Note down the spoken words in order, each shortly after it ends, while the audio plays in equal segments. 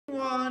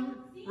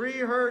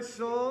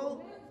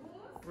rehearsal,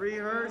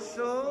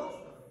 rehearsal.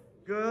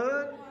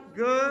 Good,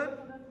 good,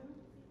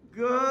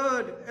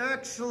 good,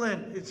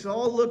 excellent. It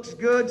all looks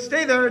good.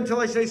 Stay there until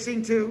I say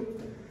scene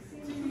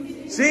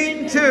 2.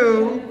 Scene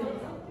 2,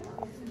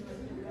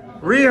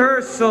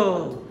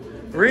 rehearsal,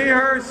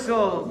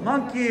 rehearsal,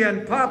 monkey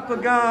and Papa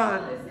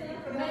God.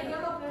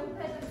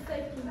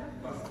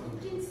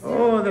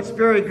 Oh, that's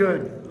very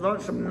good.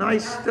 Some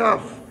nice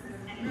stuff.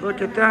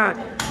 Look at that.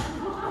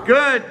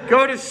 Good.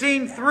 Go to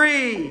scene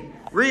 3.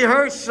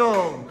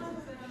 Rehearsal.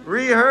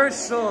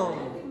 Rehearsal.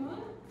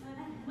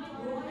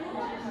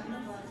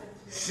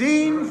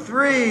 Scene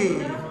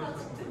 3.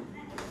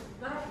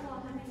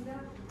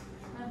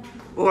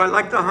 Oh, I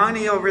like the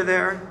honey over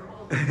there.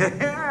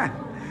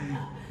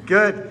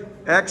 Good.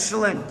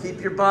 Excellent.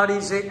 Keep your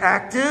bodies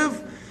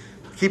active.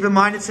 Keep in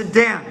mind it's a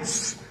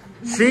dance.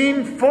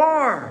 Scene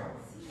 4.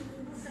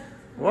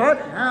 What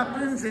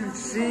happens in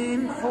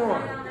scene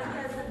 4?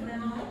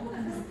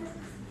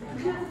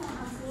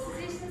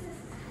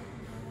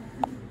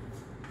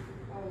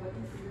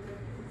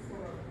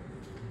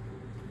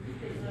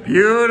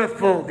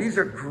 Beautiful. These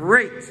are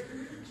great.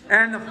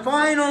 And the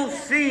final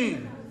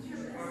scene.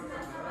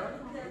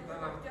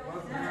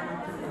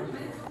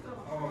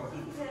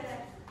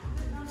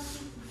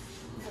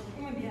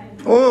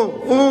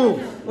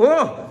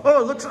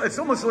 It's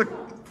almost like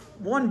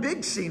one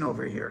big scene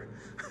over here.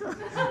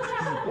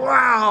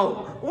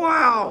 Wow,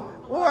 wow,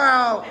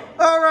 wow.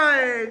 All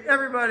right,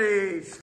 everybody.